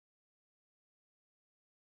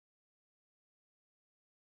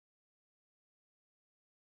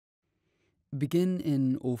Begin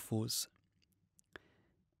in all fours.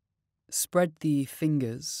 Spread the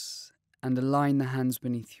fingers and align the hands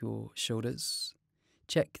beneath your shoulders.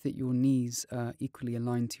 Check that your knees are equally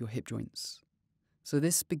aligned to your hip joints. So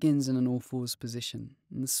this begins in an all fours position,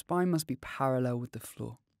 and the spine must be parallel with the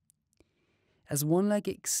floor. As one leg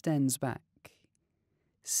extends back,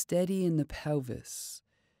 steady in the pelvis,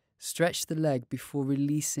 stretch the leg before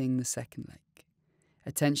releasing the second leg.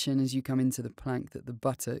 Attention as you come into the plank that the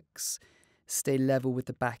buttocks stay level with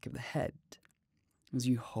the back of the head. As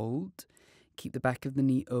you hold, keep the back of the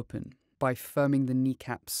knee open by firming the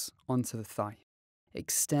kneecaps onto the thigh.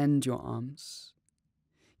 Extend your arms.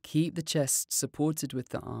 Keep the chest supported with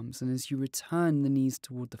the arms, and as you return the knees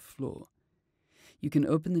toward the floor, you can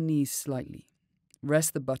open the knees slightly.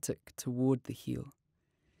 Rest the buttock toward the heel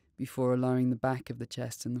before allowing the back of the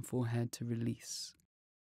chest and the forehead to release.